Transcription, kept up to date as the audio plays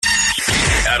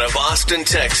out of Austin,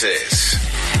 Texas.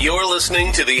 You're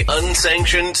listening to the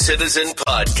Unsanctioned Citizen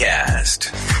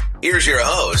Podcast. Here's your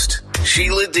host,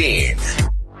 Sheila Dean.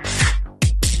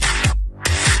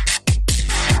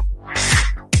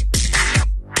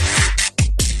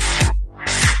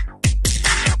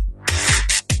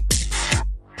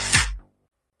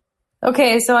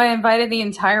 Okay, so I invited the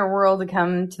entire world to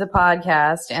come to the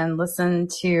podcast and listen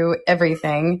to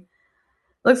everything.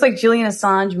 Looks like Julian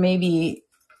Assange may be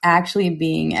actually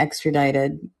being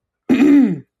extradited.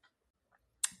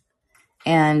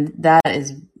 And that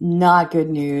is not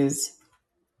good news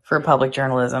for public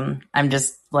journalism. I'm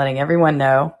just letting everyone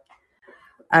know.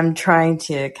 I'm trying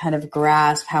to kind of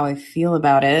grasp how I feel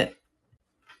about it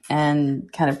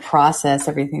and kind of process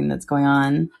everything that's going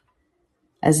on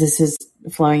as this is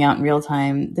flowing out in real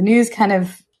time. The news kind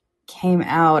of came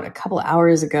out a couple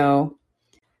hours ago.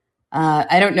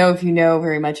 I don't know if you know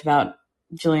very much about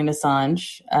Julian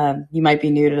Assange. You might be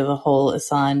new to the whole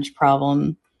Assange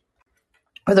problem,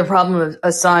 or the problem of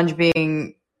Assange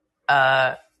being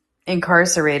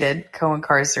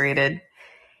co-incarcerated.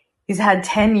 He's had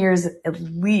 10 years at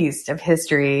least of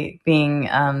history being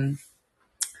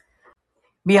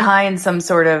behind some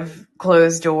sort of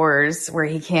closed doors where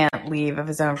he can't leave of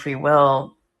his own free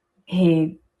will.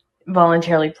 He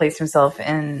voluntarily placed himself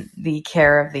in the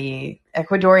care of the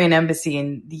Ecuadorian embassy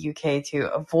in the UK to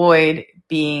avoid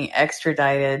being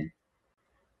extradited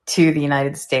to the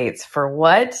United States. For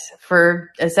what? For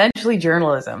essentially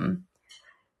journalism.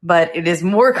 But it is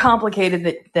more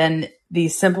complicated than the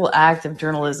simple act of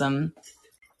journalism,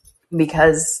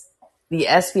 because the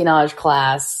espionage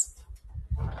class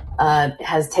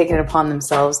has taken it upon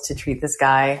themselves to treat this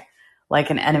guy like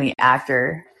an enemy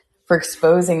actor for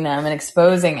exposing them and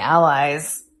exposing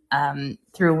allies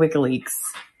through WikiLeaks.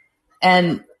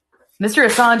 And Mr.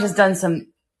 Assange has done some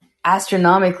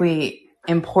astronomically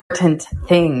important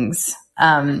things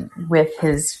with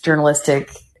his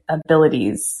journalistic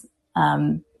abilities.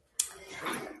 When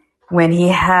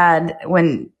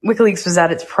WikiLeaks was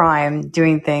at its prime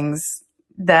doing things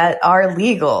that are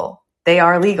legal, they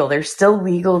are legal. They're still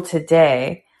legal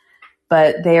today,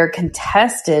 but they are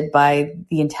contested by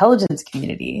the intelligence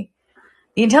community.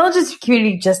 The intelligence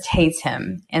community just hates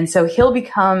him. And so he'll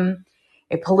become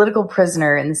a political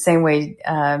prisoner in the same way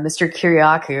Mr.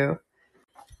 Kyriakou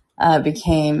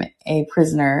became a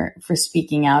prisoner for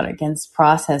speaking out against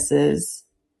processes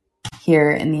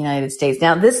here in the United States.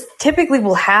 Now, this typically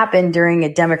will happen during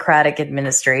a Democratic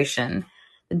administration.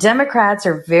 The Democrats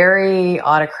are very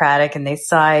autocratic, and they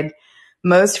side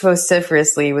most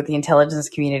vociferously with the intelligence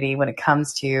community when it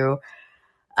comes to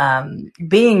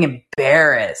being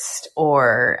embarrassed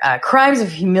or crimes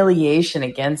of humiliation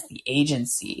against the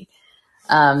agency.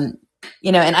 And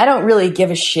I don't really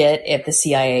give a shit if the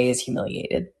CIA is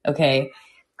humiliated. Okay.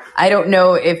 I don't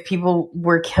know if people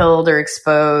were killed or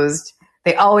exposed.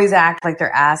 They always act like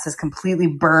their ass is completely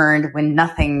burned when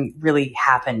nothing really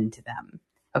happened to them.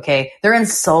 Okay. They're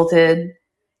insulted.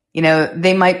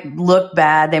 They might look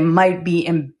bad. They might be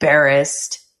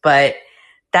embarrassed, but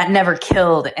that never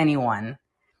killed anyone.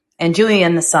 And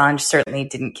Julian Assange certainly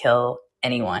didn't kill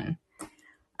anyone.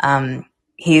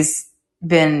 He's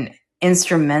been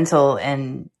instrumental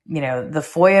in, the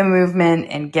FOIA movement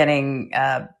and getting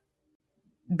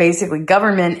basically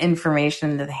government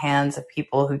information into the hands of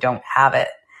people who don't have it.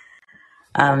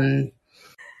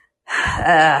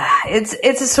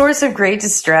 It's a source of great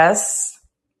distress.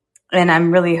 And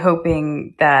I'm really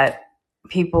hoping that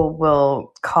people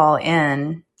will call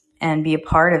in and be a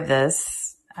part of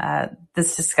this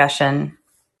discussion.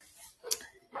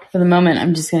 For the moment,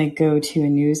 I'm just going to go to a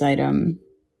news item.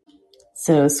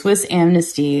 So Swiss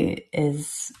Amnesty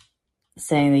is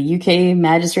saying the UK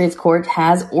Magistrates Court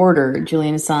has ordered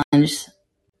Julian Assange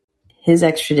his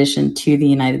extradition to the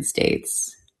United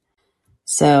States.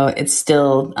 So I'm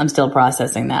still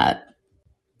processing that.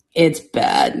 It's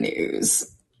bad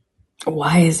news.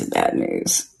 Why is it bad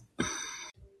news?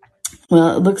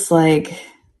 Well, it looks like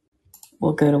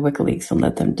we'll go to WikiLeaks and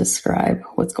let them describe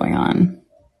what's going on.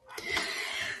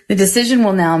 The decision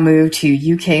will now move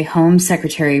to UK Home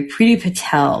Secretary Priti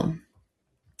Patel.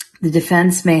 The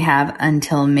defense may have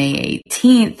until May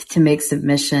 18th to make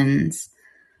submissions,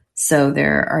 so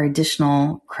there are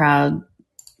additional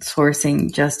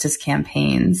crowdsourcing justice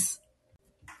campaigns.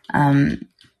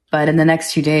 But in the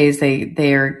next 2 days,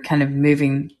 they are kind of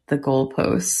moving the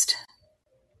goalpost.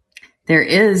 There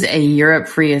is a Europe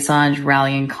Free Assange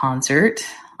rallying concert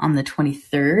on the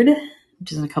 23rd,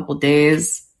 which is in a couple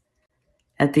days,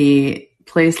 at the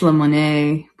Place La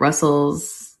Monnaie,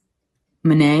 Brussels.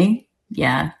 Monnaie?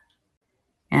 Yeah.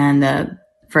 And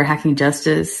for Hacking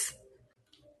Justice,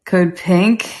 Code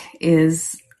Pink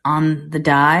is on the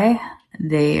die.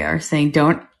 They are saying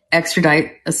don't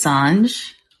extradite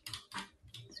Assange.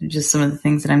 So just some of the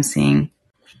things that I'm seeing.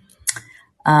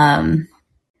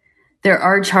 There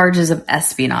are charges of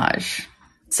espionage.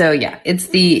 So yeah, it's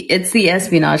the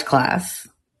espionage class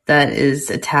that is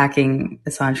attacking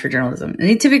Assange for journalism. And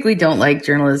they typically don't like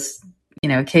journalists.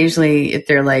 Occasionally if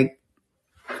they're like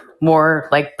more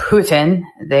like Putin,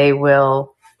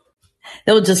 they'll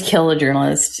just kill a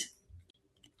journalist.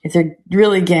 If they're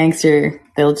really gangster,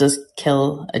 they'll just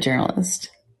kill a journalist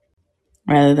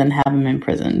rather than have him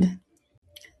imprisoned.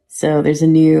 So there's a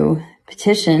new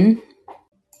petition,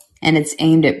 and it's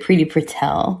aimed at Preeti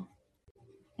Patel.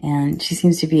 And she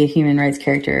seems to be a human rights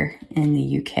character in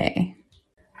the UK.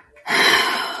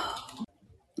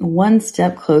 One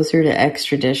step closer to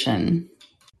extradition.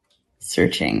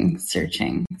 Searching. So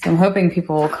I'm hoping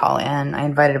people will call in. I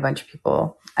invited a bunch of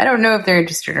people. I don't know if they're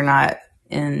interested or not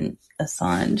in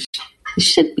Assange. They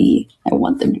should be. I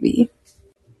want them to be.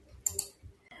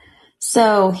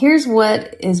 So here's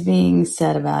what is being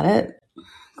said about it.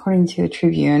 According to a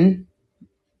Tribune,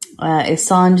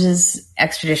 Assange's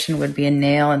extradition would be a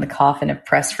nail in the coffin of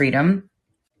press freedom.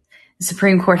 The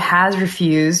Supreme Court has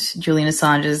refused Julian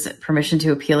Assange's permission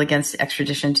to appeal against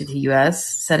extradition to the U.S.,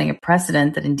 setting a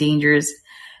precedent that endangers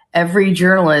every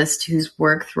journalist whose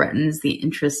work threatens the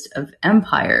interest of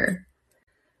empire.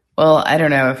 Well, I don't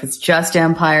know if it's just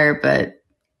empire, but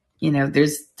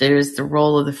there's the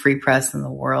role of the free press in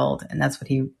the world, and that's what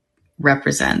he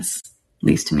represents, at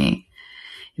least to me.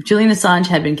 If Julian Assange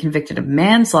had been convicted of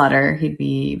manslaughter, he'd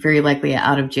be very likely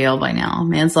out of jail by now.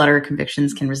 Manslaughter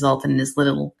convictions can result in as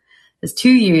little as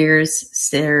 2 years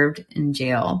served in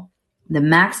jail. The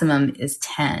maximum is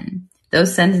 10.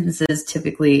 Those sentences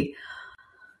typically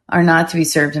are not to be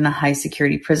served in a high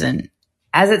security prison.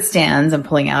 As it stands, I'm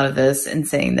pulling out of this and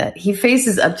saying that he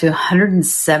faces up to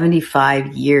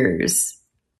 175 years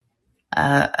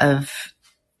of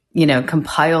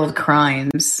compiled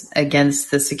crimes against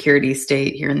the security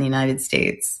state here in the United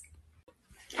States.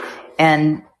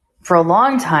 And for a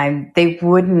long time, they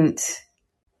wouldn't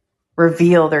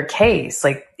reveal their case.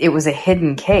 Like, it was a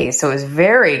hidden case. So it was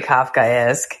very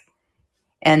Kafkaesque.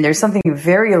 And there's something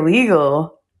very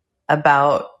illegal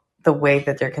about the way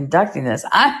that they're conducting this.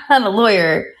 I'm not a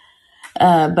lawyer,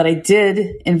 but I did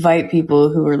invite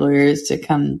people who are lawyers to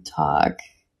come talk.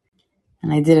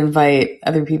 And I did invite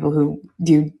other people who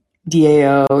do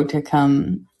DAO to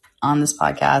come on this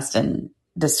podcast and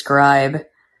describe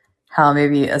how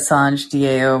maybe Assange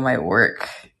DAO might work.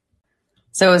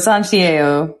 So Assange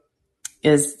DAO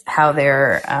is how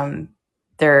they're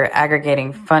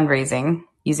aggregating fundraising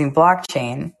using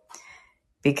blockchain,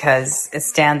 because it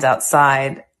stands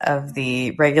outside of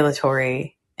the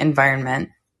regulatory environment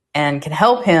and can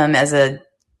help him as a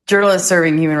journalist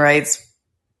serving human rights,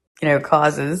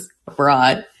 causes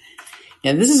abroad.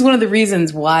 This is one of the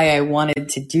reasons why I wanted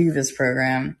to do this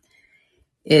program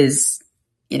is,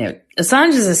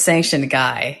 Assange is a sanctioned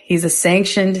guy. He's a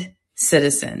sanctioned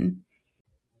citizen.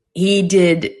 He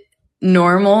did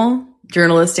normal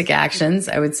journalistic actions.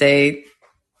 I would say,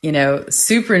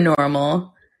 super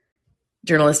normal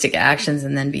journalistic actions.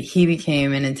 And then he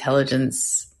became an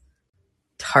intelligence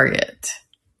target.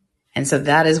 And so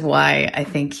that is why I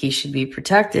think he should be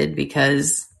protected,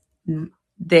 because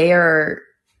they are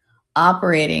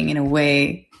operating in a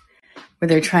way where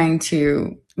they're trying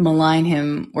to malign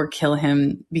him or kill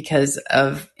him because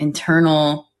of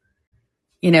internal,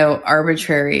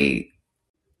 arbitrary,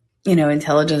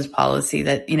 intelligence policy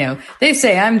that, they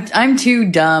say I'm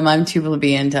too dumb, I'm too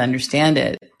plebeian to understand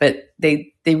it. But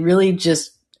they really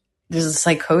just, there's a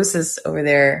psychosis over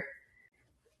there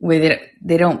where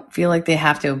they don't feel like they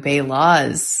have to obey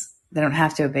laws. They don't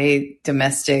have to obey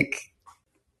domestic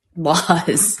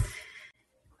laws.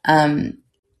 And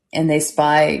they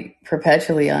spy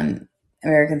perpetually on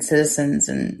American citizens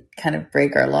and kind of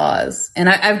break our laws. And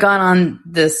I've gone on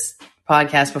this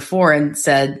podcast before and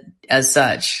said, as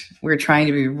such, we're trying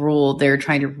to be ruled. They're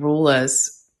trying to rule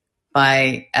us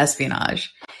by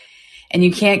espionage. And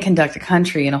you can't conduct a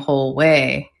country in a whole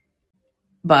way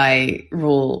by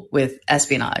rule with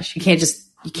espionage. You can't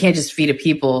just feed a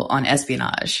people on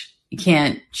espionage. You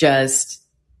can't just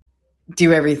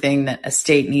do everything that a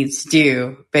state needs to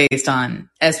do based on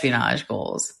espionage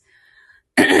goals.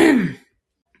 And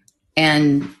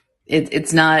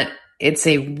it's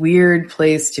a weird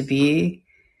place to be,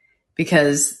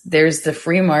 because there's the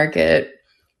free market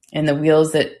and the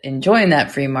wheels that enjoin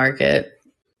that free market.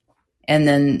 And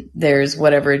then there's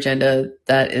whatever agenda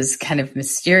that is kind of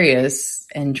mysterious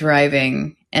and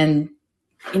driving. And,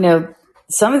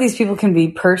 some of these people can be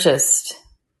purchased.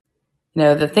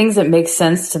 The things that make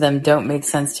sense to them don't make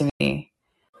sense to me.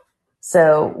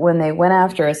 So when they went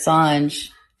after Assange,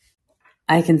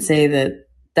 I can say that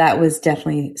that was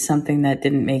definitely something that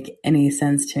didn't make any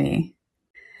sense to me.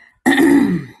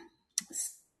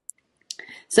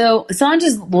 So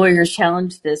Assange's lawyers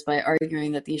challenged this by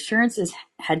arguing that the assurances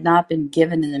had not been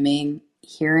given in the main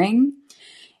hearing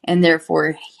and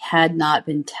therefore had not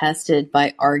been tested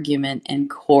by argument in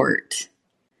court.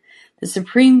 The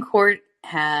Supreme Court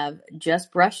have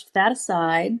just brushed that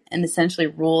aside and essentially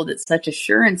ruled that such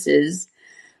assurances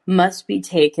must be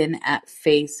taken at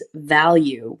face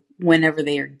value whenever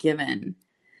they are given,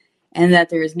 and that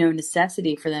there is no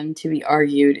necessity for them to be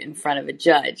argued in front of a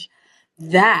judge.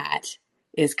 That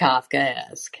is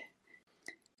Kafkaesque.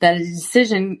 That a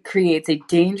decision creates a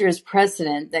dangerous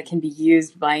precedent that can be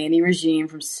used by any regime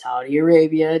from Saudi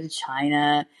Arabia to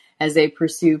China as they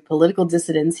pursue political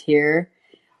dissidents here,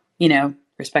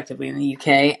 respectively in the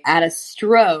UK. At a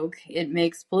stroke, it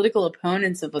makes political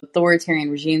opponents of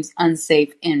authoritarian regimes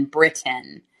unsafe in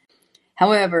Britain.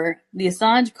 However, the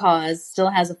Assange cause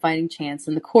still has a fighting chance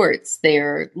in the courts.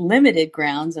 There are limited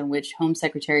grounds on which Home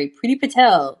Secretary Priti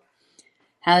Patel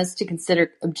has to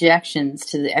consider objections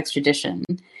to the extradition.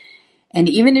 And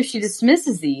even if she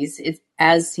dismisses these,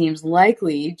 as seems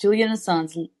likely, Julian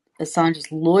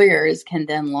Assange's lawyers can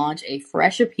then launch a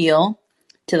fresh appeal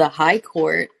to the High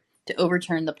Court to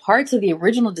overturn the parts of the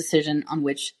original decision on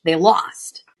which they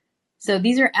lost. So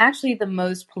these are actually the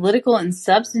most political and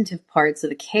substantive parts of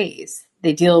the case.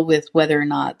 They deal with whether or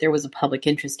not there was a public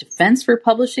interest defense for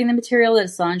publishing the material that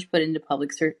Assange put into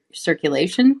public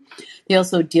circulation. They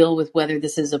also deal with whether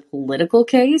this is a political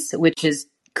case, which is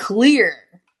clear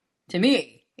to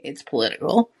me. It's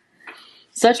political.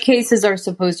 Such cases are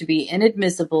supposed to be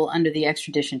inadmissible under the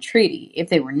extradition treaty. If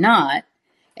they were not,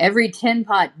 every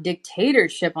tin-pot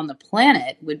dictatorship on the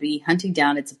planet would be hunting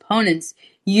down its opponents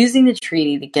using the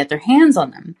treaty to get their hands on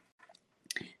them.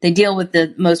 They deal with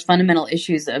the most fundamental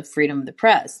issues of freedom of the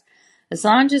press.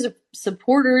 Assange's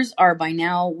supporters are by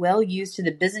now well used to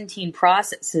the Byzantine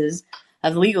processes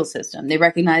of the legal system. They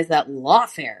recognize that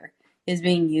lawfare is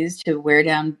being used to wear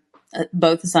down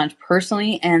both Assange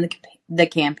personally and the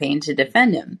campaign to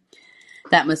defend him.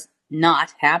 That must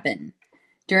not happen.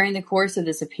 During the course of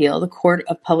this appeal, the court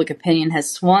of public opinion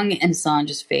has swung in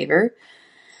Assange's favor.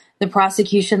 The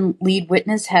prosecution lead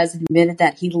witness has admitted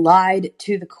that he lied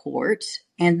to the court,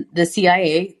 and the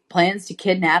CIA plans to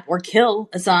kidnap or kill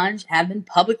Assange have been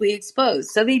publicly exposed.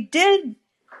 So they did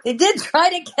try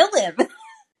to kill him.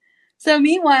 So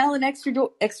meanwhile, an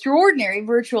extraordinary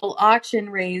virtual auction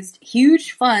raised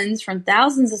huge funds from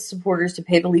thousands of supporters to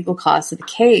pay the legal costs of the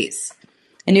case.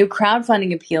 A new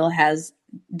crowdfunding appeal has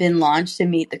been launched to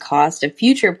meet the cost of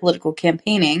future political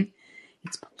campaigning.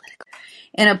 It's political.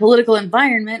 In a political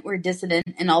environment where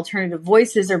dissident and alternative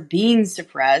voices are being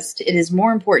suppressed, it is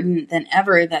more important than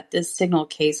ever that this signal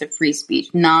case of free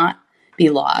speech not be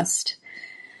lost.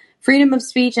 Freedom of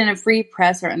speech and a free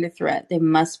press are under threat. They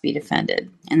must be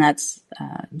defended. And that's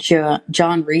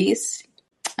John Rees.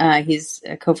 He's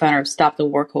a co-founder of Stop the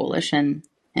War Coalition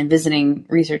and visiting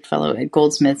research fellow at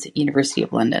Goldsmiths University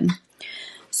of London.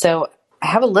 So I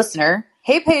have a listener.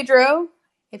 Hey, Pedro,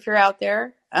 if you're out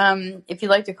there, if you'd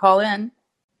like to call in,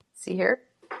 see here.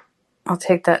 I'll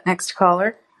take that next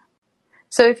caller.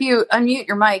 So if you unmute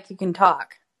your mic, you can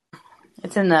talk.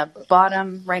 It's in the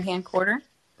bottom right-hand corner.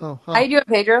 Oh, hi. How you doing,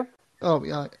 Pedro? Oh,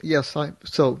 yeah, yes.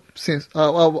 Since I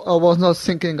was not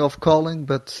thinking of calling,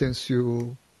 but since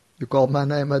you called my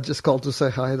name, I just called to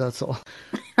say hi. That's all.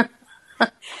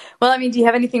 Well, do you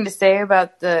have anything to say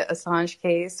about the Assange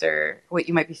case or what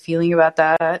you might be feeling about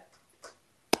that?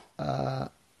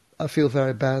 I feel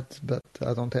very bad, but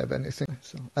I don't have anything.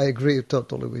 So I agree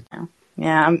totally with you.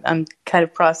 Yeah, I'm kind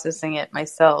of processing it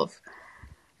myself.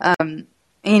 Are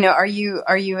you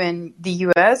in the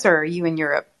U.S. or are you in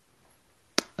Europe?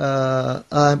 I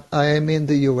am in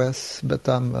the U.S., but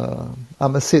I'm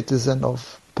a citizen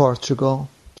of Portugal.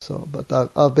 But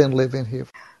I've been living here.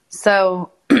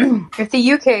 So, if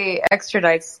the UK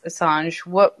extradites Assange,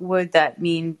 what would that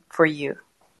mean for you?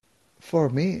 For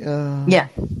me, yeah.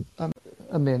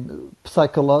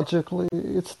 Psychologically,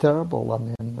 it's terrible.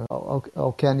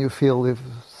 How can you feel if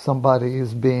somebody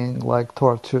is being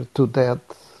tortured to death?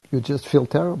 You just feel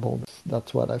terrible.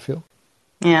 That's what I feel.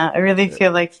 Yeah, I really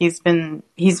feel like he's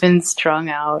been strung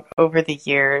out over the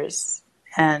years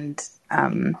and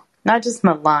not just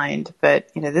maligned, but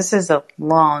this is a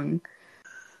long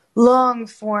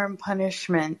form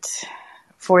punishment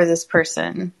for this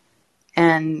person,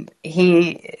 and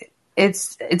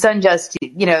it's unjust.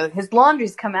 His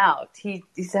laundry's come out. He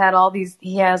has all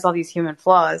these human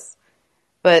flaws,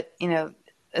 but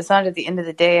Assange, at the end of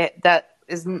the day, that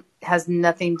has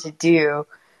nothing to do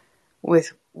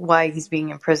with why he's being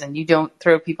imprisoned. You don't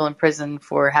throw people in prison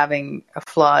for having a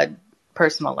flawed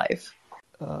personal life.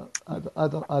 I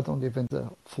don't even the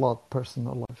flawed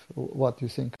personal life. What do you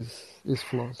think is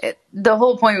flaws? The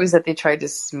whole point was that they tried to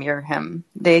smear him.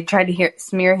 They tried to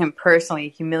smear him personally,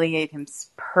 humiliate him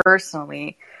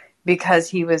personally, because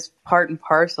he was part and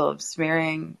parcel of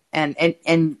smearing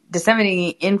and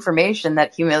disseminating information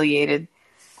that humiliated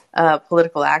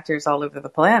political actors all over the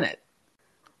planet.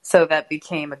 So that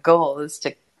became a goal, is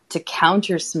to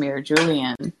counter smear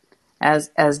Julian as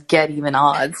get even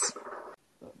odds.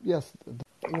 Yes,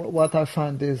 what I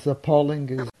find is appalling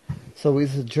is, so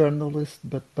he's a journalist,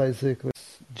 but basically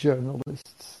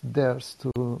journalists dares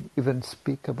to even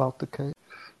speak about the case.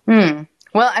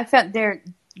 Well, I found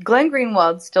Glenn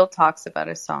Greenwald still talks about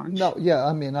Assange. No, yeah,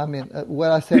 I mean, when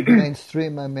I said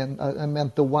mainstream, I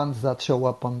meant the ones that show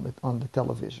up on the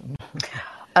television.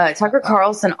 Tucker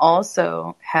Carlson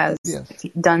also has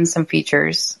done some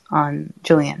features on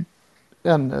Julian.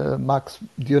 And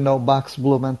do you know Max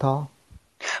Blumenthal?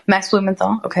 Max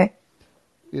Blumenthal, okay.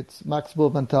 It's Max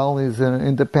Blumenthal is an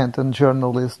independent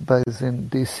journalist based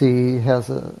in DC. He has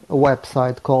a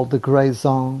website called The Grey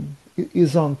Zone.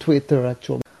 He's on Twitter,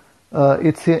 actually.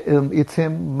 It's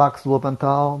him, Max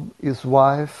Blumenthal, his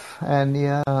wife,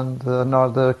 Anya, and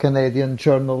another Canadian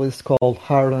journalist called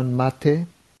Harlan Mate.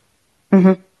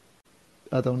 Mm-hmm.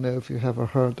 I don't know if you ever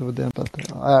heard of them, but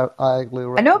I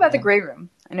know about the Grey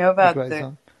Room. I know about the Grey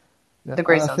Zone. Yeah. The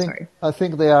Grey Zone, sorry. I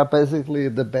think they are basically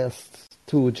the best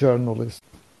two journalists.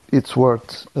 It's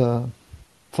worth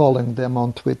following them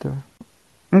on Twitter.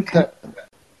 Okay.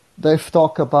 They've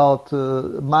talked about,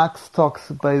 Max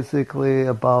talks basically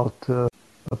about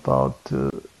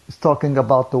he's talking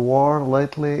about the war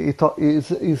lately.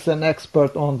 He's an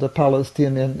expert on the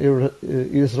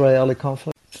Palestinian-Israeli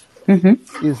conflict.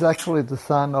 Mm-hmm. He's actually the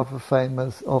son of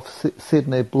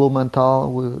Sidney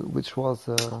Blumenthal, which was...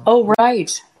 oh,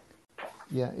 right.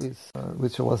 Yeah,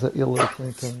 which was a Hillary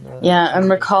Clinton... I'm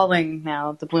recalling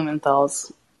now the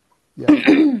Blumenthals.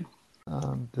 Yeah.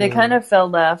 They kind of fell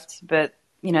left, but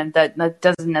that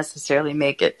doesn't necessarily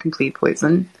make it complete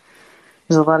poison.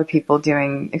 There's a lot of people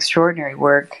doing extraordinary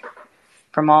work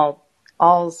from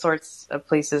all sorts of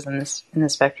places in the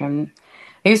spectrum.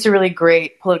 I used to really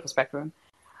great political spectrum.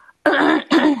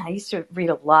 I used to read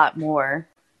a lot more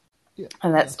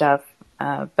of that stuff,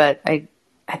 but I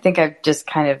think I've just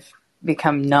kind of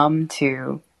become numb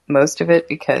to most of it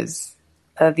because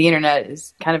the internet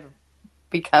has kind of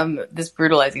become this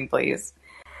brutalizing place.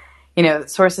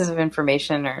 Sources of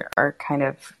information are kind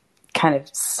of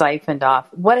siphoned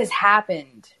off. What has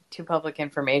happened to public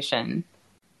information,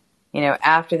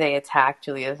 after they attacked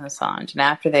Julian Assange and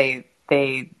after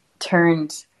they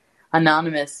turned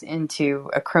Anonymous into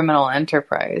a criminal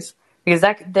enterprise? Because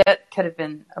that could have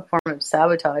been a form of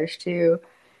sabotage too.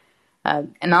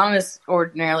 Anonymous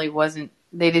ordinarily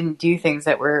they didn't do things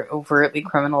that were overtly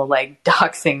criminal, like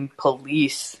doxing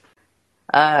police.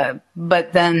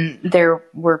 But then there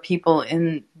were people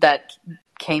that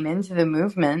came into the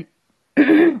movement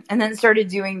and then started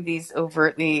doing these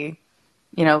overtly,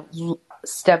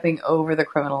 stepping over the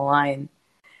criminal line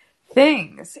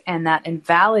things, and that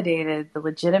invalidated the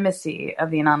legitimacy of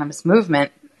the anonymous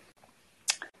movement.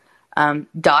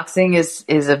 Doxing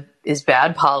is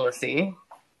bad policy,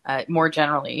 more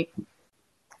generally,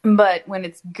 but when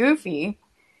it's goofy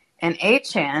and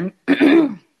 8chan,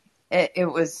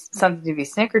 it was something to be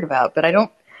snickered about. But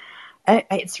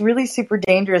it's really super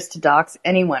dangerous to dox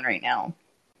anyone right now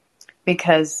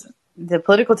because the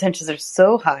political tensions are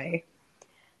so high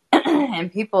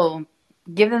and people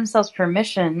give themselves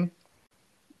permission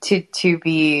to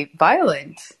be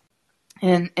violent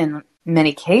in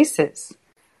many cases.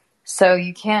 So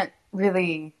you can't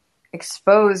really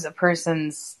expose a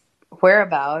person's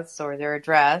whereabouts or their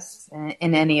address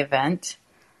in any event,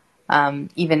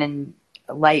 even in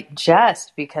light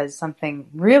jest, because something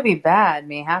really bad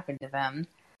may happen to them.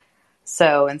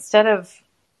 So instead of,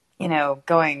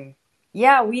 going,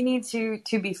 we need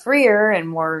to be freer and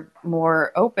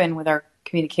more open with our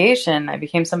communication, I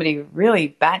became somebody who really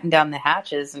battened down the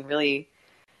hatches and really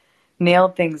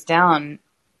nailed things down,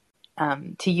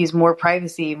 to use more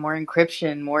privacy, more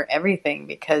encryption, more everything,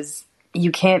 because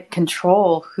you can't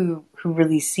control who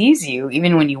really sees you,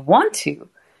 even when you want to.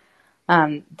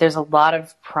 There's a lot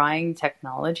of prying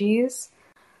technologies.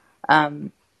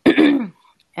 And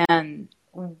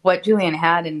what Julian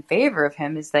had in favor of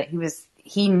him is that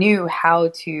he knew how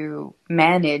to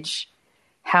manage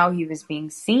how he was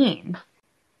being seen,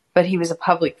 but he was a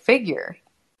public figure.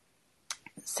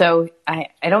 So I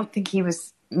don't think he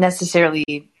was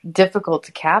necessarily difficult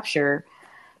to capture,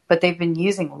 but they've been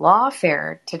using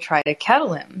lawfare to try to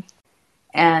kettle him.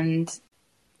 And,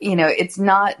 it's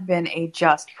not been a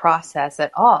just process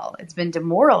at all. It's been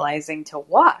demoralizing to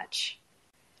watch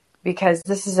because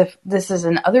this is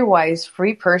an otherwise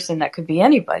free person that could be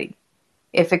anybody.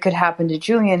 If it could happen to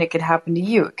Julian, it could happen to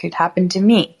you. It could happen to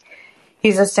me.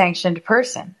 He's a sanctioned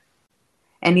person,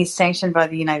 and he's sanctioned by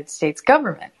the United States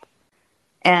government.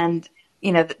 And,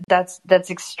 that's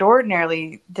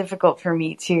extraordinarily difficult for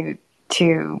me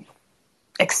to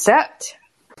accept.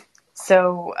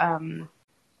 So,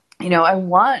 I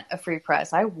want a free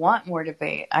press. I want more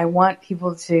debate. I want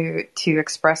people to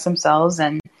express themselves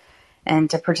and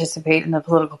to participate in the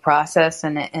political process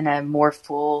in a more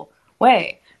full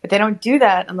way. But they don't do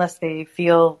that unless they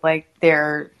feel like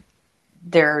their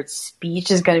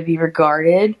speech is going to be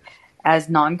regarded as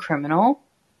non-criminal.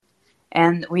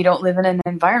 And we don't live in an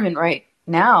environment right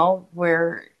now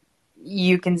where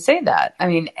you can say that. I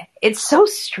mean, it's so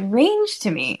strange to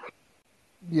me.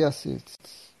 Yes,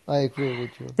 I agree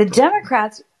with you. The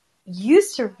Democrats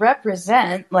used to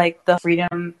represent like the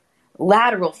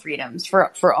lateral freedoms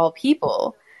for all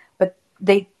people, but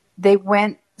they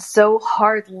went so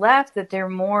hard left that they're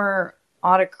more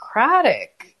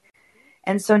autocratic,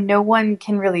 and so no one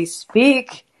can really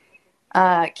speak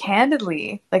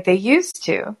candidly like they used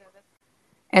to,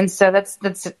 and so that's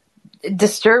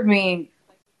disturbed me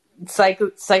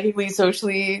psychically,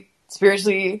 socially,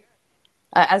 spiritually,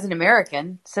 as an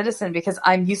American citizen, because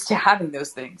I'm used to having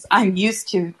those things. I'm used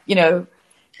to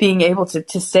being able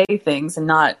to say things and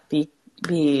not be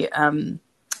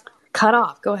cut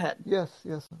off. Go ahead. Yes.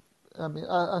 I mean,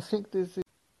 I think this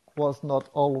was not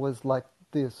always like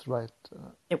this, right?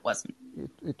 It wasn't.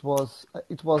 It was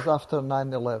after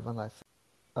 9/11. I think.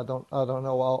 I don't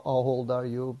know how old are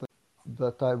you,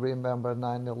 but I remember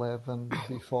 9/11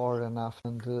 before and after,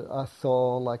 and I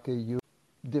saw like a huge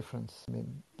difference. I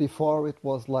mean, before it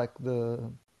was like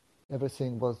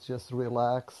everything was just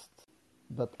relaxed,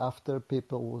 but after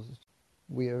people was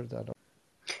weird. I don't.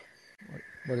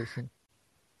 What do you think?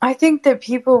 I think that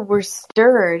people were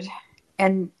stirred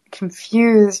and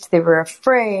confused. They were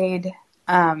afraid,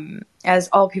 as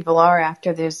all people are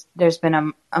after there's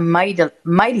been a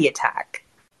mighty attack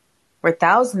where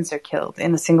thousands are killed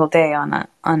in a single day on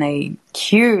a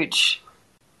huge,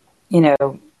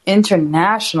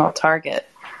 international target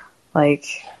like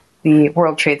the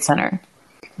World Trade Center.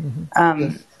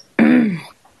 Mm-hmm.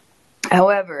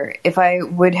 However, if I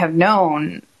would have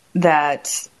known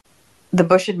that the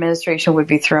Bush administration would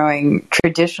be throwing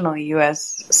traditional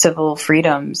U.S. civil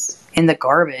freedoms in the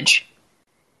garbage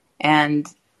and,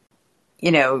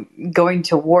 going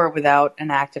to war without an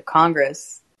act of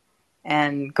Congress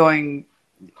and putting,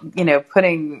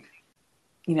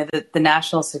 the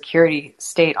national security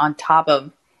state on top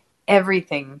of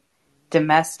everything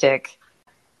domestic.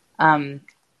 I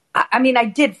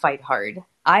did fight hard.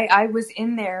 I was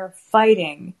in there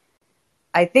fighting,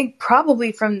 I think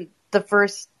probably from the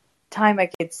first time I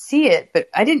could see it, but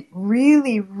I didn't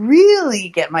really, really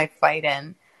get my fight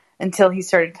in until he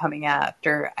started coming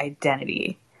after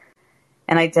identity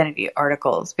and identity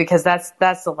articles, because that's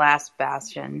the last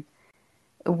bastion.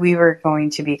 We were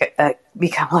going to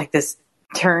become like this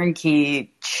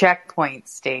turnkey checkpoint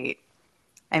state.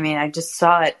 I mean, I just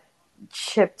saw it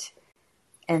chipped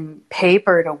and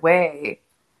papered away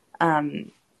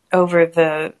over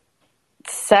the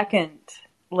second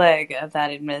leg of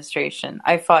that administration.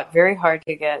 I fought very hard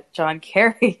to get John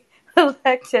Kerry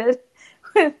elected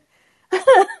with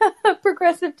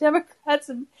progressive Democrats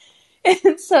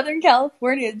in Southern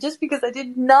California, just because I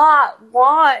did not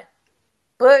want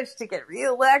Bush to get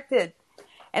reelected.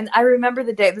 And I remember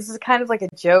the day, this is kind of like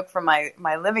a joke from my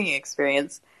living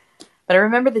experience, but I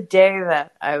remember the day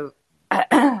that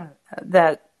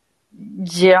that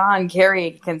John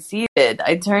Kerry conceded.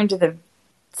 I turned to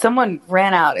someone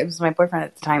ran out. It was my boyfriend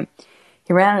at the time.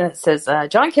 He ran out and it says,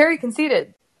 John Kerry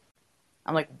conceded.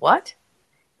 I'm like, what?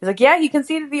 He's like, yeah, he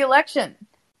conceded the election.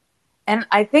 And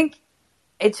I think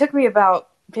it took me about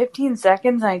 15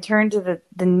 seconds, and I turned to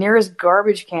the nearest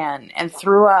garbage can and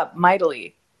threw up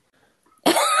mightily.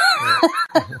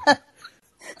 I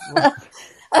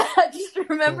just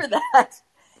remember that.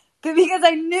 Because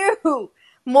I knew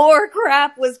more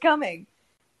crap was coming.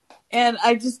 And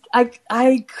I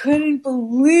couldn't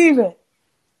believe it.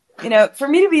 For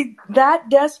me to be that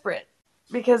desperate,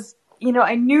 because,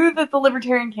 I knew that the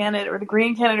Libertarian candidate or the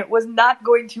Green candidate was not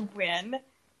going to win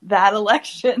that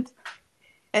election.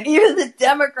 And even the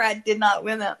Democrat did not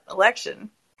win that election.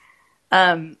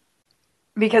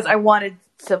 Because I wanted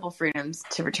civil freedoms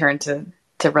to return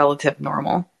to relative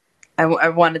normal. I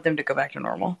wanted them to go back to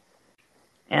normal.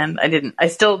 And I didn't. I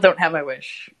still don't have my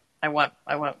wish. I want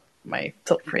my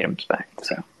civil freedoms back.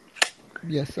 So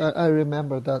Yes, I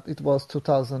remember that. It was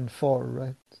 2004,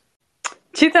 right?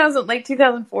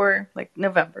 2004, like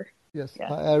November. Yes,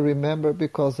 Yeah. I remember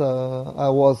because I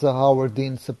was a Howard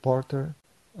Dean supporter,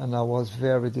 and I was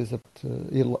very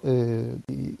disappointed.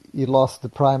 He lost the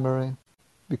primary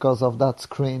because of that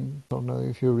screen. I don't know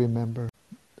if you remember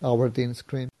Howard Dean's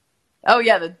screen. Oh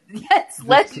yeah, it's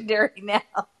legendary now.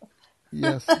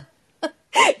 Yes.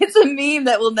 It's a meme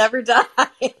that will never die.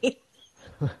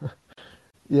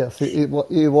 Yes, it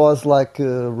was like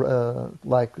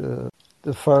the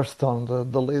first on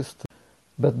the list,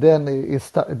 but then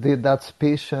did that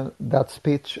speech,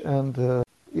 and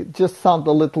it just sounded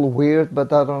a little weird.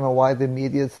 But I don't know why the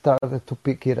media started to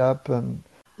pick it up, and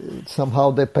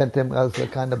somehow they paint him as a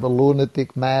kind of a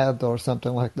lunatic, mad, or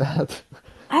something like that.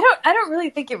 I don't really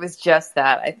think it was just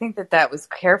that. I think that was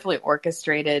carefully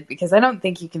orchestrated because I don't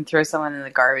think you can throw someone in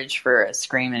the garbage for a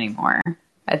scream anymore.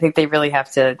 I think they really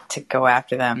have to go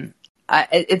after them.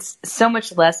 It's so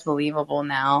much less believable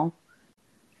now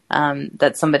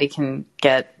that somebody can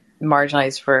get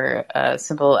marginalized for a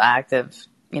simple act of,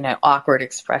 awkward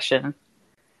expression.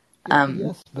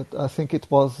 Yes, but I think it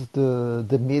was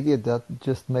the media that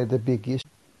just made a big issue.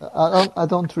 I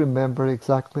don't remember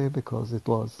exactly because it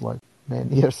was like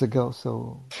many years ago.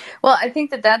 So, well, I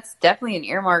think that's definitely an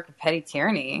earmark of petty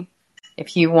tyranny.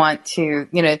 If you want to,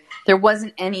 there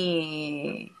wasn't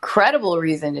any credible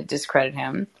reason to discredit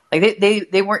him. Like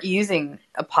they weren't using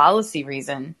a policy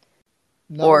reason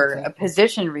or a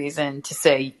position reason to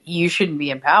say you shouldn't be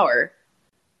in power.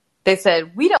 They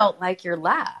said, we don't like your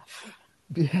laugh.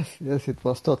 Yes, it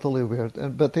was totally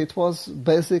weird. But it was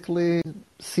basically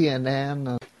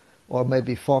CNN or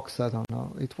maybe Fox, I don't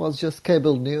know. It was just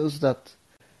cable news that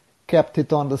kept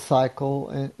it on the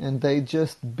cycle, and they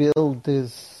just build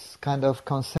this kind of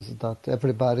consensus that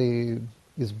everybody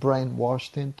is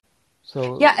brainwashed into.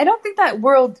 So yeah, I don't think that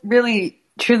world really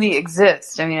truly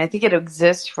exists. I mean, I think it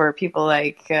exists for people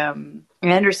like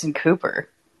Anderson Cooper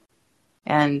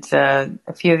and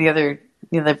a few of the other,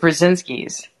 the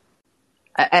Brzezinskis.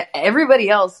 Everybody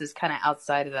else is kind of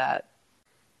outside of that.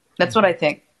 That's what I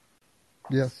think.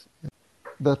 Yes.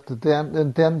 But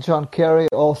then John Kerry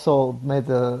also had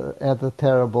a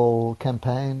terrible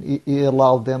campaign. He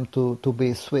allowed them to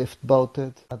be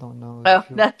swift-boated. I don't know. Oh,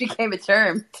 that became a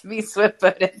term, to be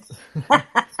swift-boated.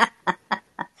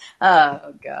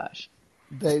 Oh, gosh.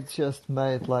 They just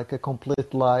made like a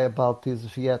complete lie about this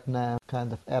Vietnam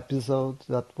kind of episode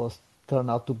that turned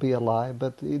out to be a lie.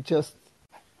 But it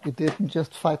didn't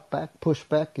just fight back, push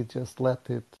back. It just let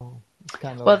it.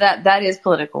 Well, that is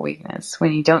political weakness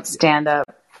when you don't stand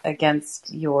up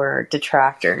against your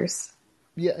detractors.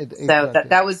 Yeah, exactly. So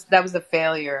that was a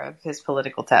failure of his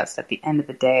political test. At the end of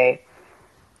the day,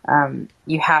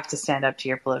 you have to stand up to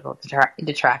your political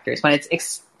detractors when it's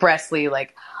expressly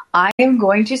like, I am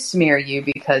going to smear you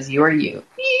because you're you,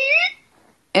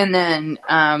 and then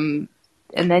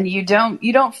you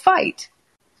don't fight.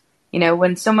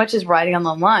 When so much is riding on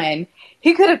the line,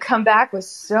 he could have come back with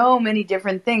so many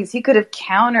different things. He could have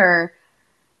counter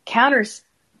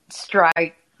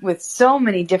strike with so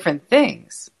many different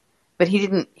things, but he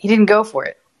didn't go for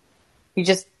it. He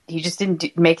just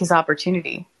didn't make his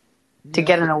opportunity to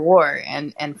get in a war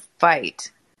and fight.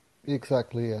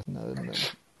 Exactly. Yes. No.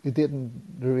 He didn't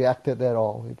react at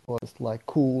all. It was like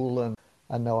cool, and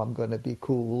I know I'm going to be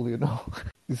cool.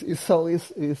 He's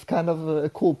kind of a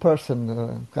cool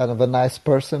person, kind of a nice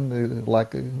person.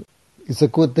 He's a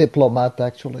good diplomat.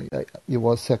 Actually, he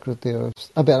was secretary of.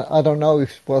 I mean, I don't know if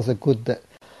he was an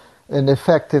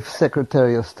effective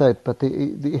Secretary of State, but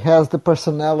he has the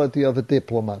personality of a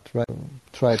diplomat, right?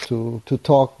 Try to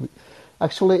talk.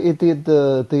 Actually, he did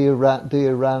the Iran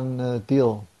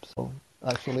deal. So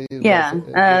actually, it was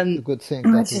a good thing that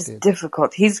he did. Which is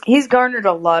difficult. He's garnered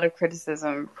a lot of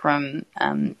criticism from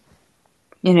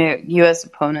U.S.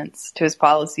 opponents to his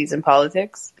policies and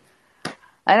politics.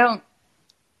 I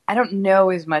don't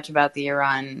know as much about the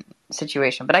Iran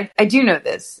situation, but I do know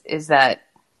this, is that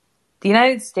the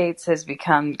United States has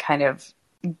become kind of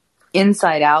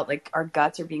inside out, like our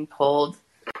guts are being pulled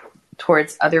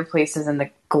towards other places in the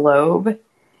globe,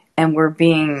 and we're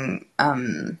being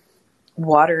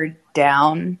watered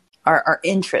down. Our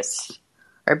interests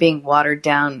are being watered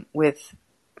down with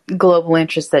global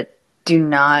interests that do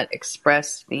not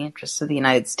express the interests of the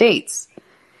United States.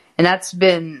 And it's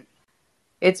been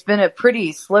a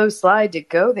pretty slow slide to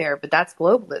go there, but that's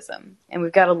globalism. And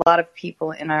we've got a lot of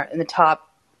people in the top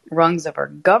rungs of our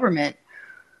government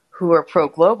who are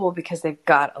pro-global because they've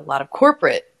got a lot of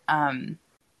corporate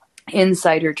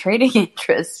insider trading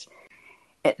interests.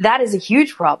 That is a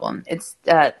huge problem. It's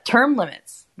term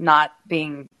limits. not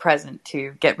being present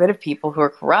to get rid of people who are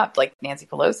corrupt, like Nancy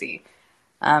Pelosi,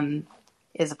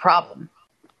 is a problem.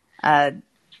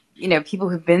 People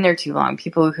who've been there too long,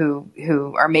 people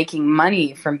who are making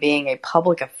money from being a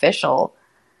public official,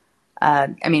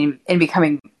 and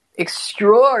becoming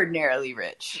extraordinarily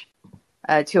rich,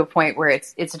 to a point where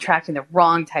it's attracting the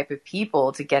wrong type of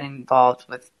people to get involved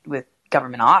with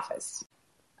government office.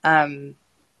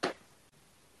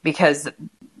 Because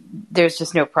there's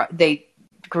just they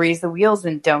grease the wheels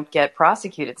and don't get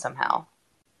prosecuted somehow.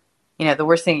 The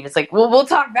worst thing is like, well, we'll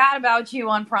talk bad about you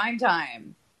on prime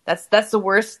time. That's the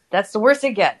worst. That's the worst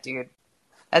they get, dude.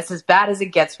 That's as bad as it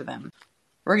gets for them.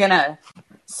 We're gonna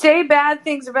say bad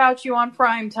things about you on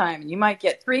prime time, and you might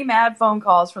get 3 mad phone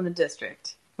calls from the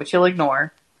district, which you'll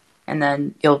ignore, and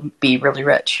then you'll be really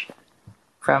rich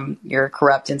from your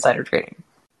corrupt insider trading.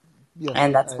 Yes,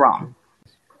 and that's wrong.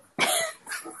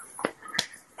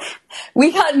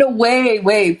 We gotten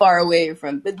way far away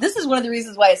from. But this is one of the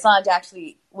reasons why Assange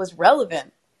actually was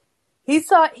relevant. He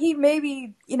thought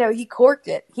he corked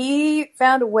it. He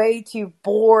found a way to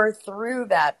bore through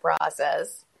that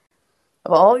process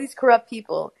of all these corrupt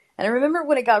people. And I remember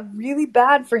when it got really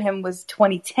bad for him was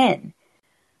 2010.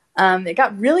 It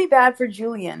got really bad for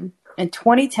Julian in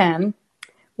 2010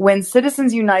 when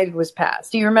Citizens United was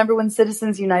passed. Do you remember when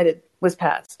Citizens United was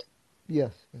passed?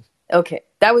 Yes. Okay.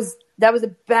 That was a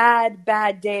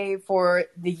bad day for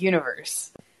the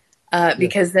universe.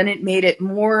 Because then it made it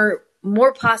more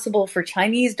possible for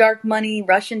Chinese dark money,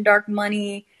 Russian dark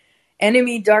money,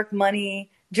 enemy dark money,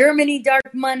 Germany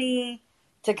dark money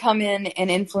to come in and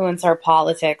influence our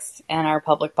politics and our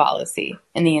public policy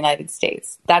in the United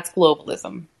States. That's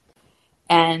globalism.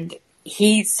 And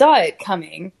he saw it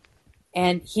coming,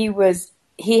 and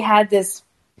he had this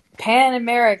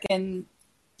pan-American,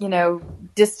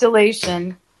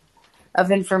 distillation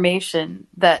of information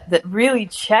that really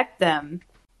checked them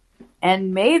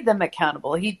and made them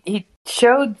accountable. He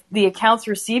showed the accounts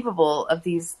receivable of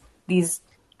these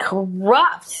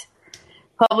corrupt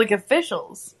public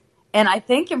officials, and I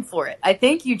thank him for it. I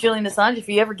thank you, Julian Assange, if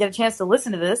you ever get a chance to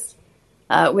listen to this,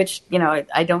 which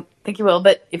I don't think you will,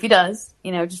 but if he does,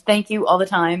 just thank you all the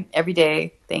time, every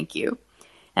day. Thank you,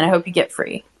 and I hope you get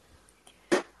free.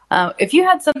 If you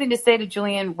had something to say to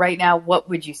Julian right now, what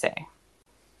would you say?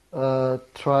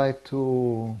 Try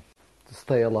to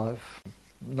stay alive,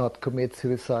 not commit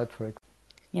suicide, for example.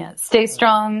 Yeah, stay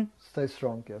strong. Stay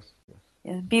strong, yes.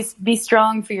 Yeah, be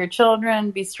strong for your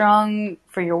children, be strong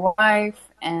for your wife,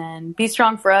 and be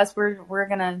strong for us. We're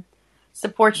gonna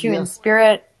support you in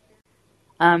spirit.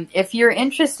 If you're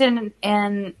interested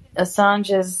in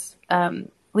Assange's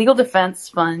legal defense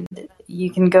fund,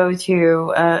 you can go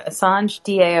to Assange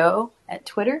DAO at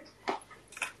Twitter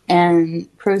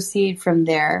and proceed from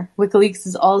there. WikiLeaks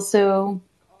is also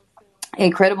a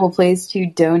credible place to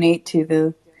donate to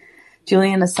the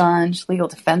Julian Assange Legal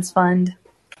Defense Fund.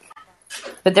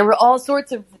 But there were all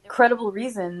sorts of credible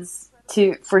reasons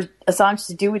for Assange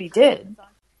to do what he did.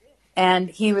 And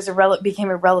he was became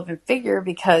a relevant figure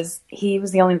because he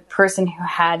was the only person who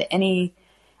had any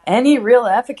real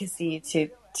efficacy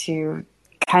to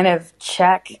kind of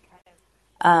check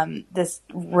this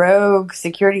rogue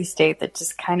security state that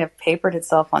just kind of papered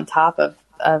itself on top of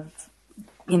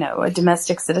a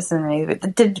domestic citizenry,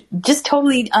 just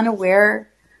totally unaware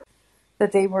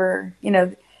that they were,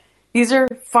 these are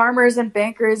farmers and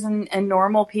bankers and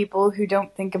normal people who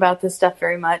don't think about this stuff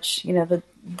very much.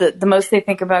 The most they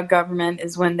think about government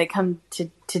is when they come to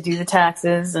do the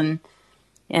taxes and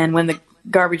when the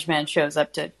garbage man shows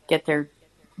up to get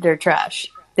their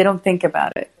trash. They don't think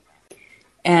about it.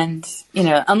 And,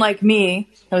 unlike me,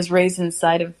 I was raised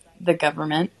inside of the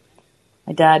government.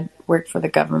 My dad worked for the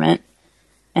government.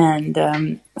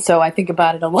 And so I think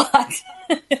about it a lot.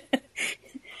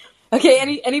 Okay,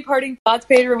 any parting thoughts,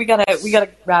 Pedro? We gotta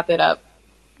wrap it up.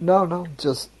 No,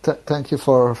 just thank you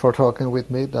for talking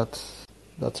with me.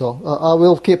 That's all. I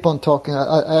will keep on talking.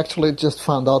 I actually just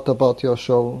found out about your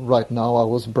show right now. I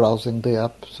was browsing the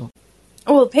app. So.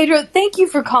 Well, Pedro, thank you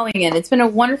for calling in. It's been a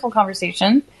wonderful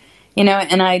conversation. And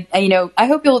I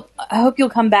hope you'll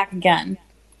come back again.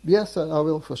 Yes, I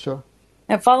will for sure.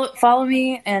 And follow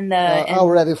me and I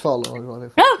already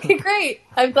follow. Okay, great.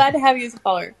 I'm glad to have you as a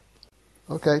follower.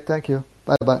 Okay, thank you.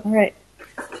 Bye-bye.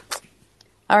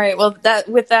 All right. Well,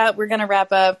 with that, we're going to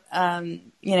wrap up.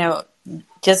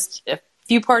 Just a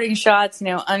few parting shots,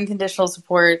 unconditional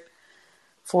support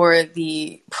for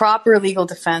the proper legal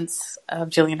defense of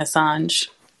Julian Assange.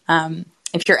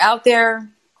 If you're out there,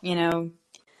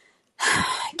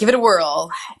 give it a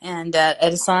whirl. And at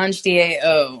Assange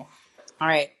DAO. All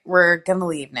right. We're going to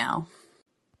leave now.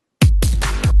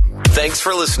 Thanks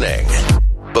for listening.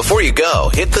 Before you go,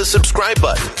 hit the subscribe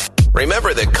button.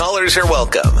 Remember that callers are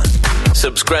welcome.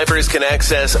 Subscribers can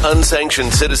access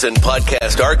Unsanctioned Citizen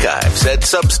podcast archives at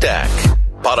Substack,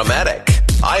 Podomatic,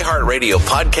 iHeartRadio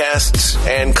podcasts,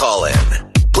 and Call-In.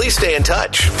 Please stay in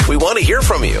touch. We want to hear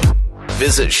from you.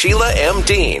 Visit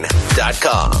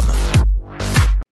SheilaMDean.com.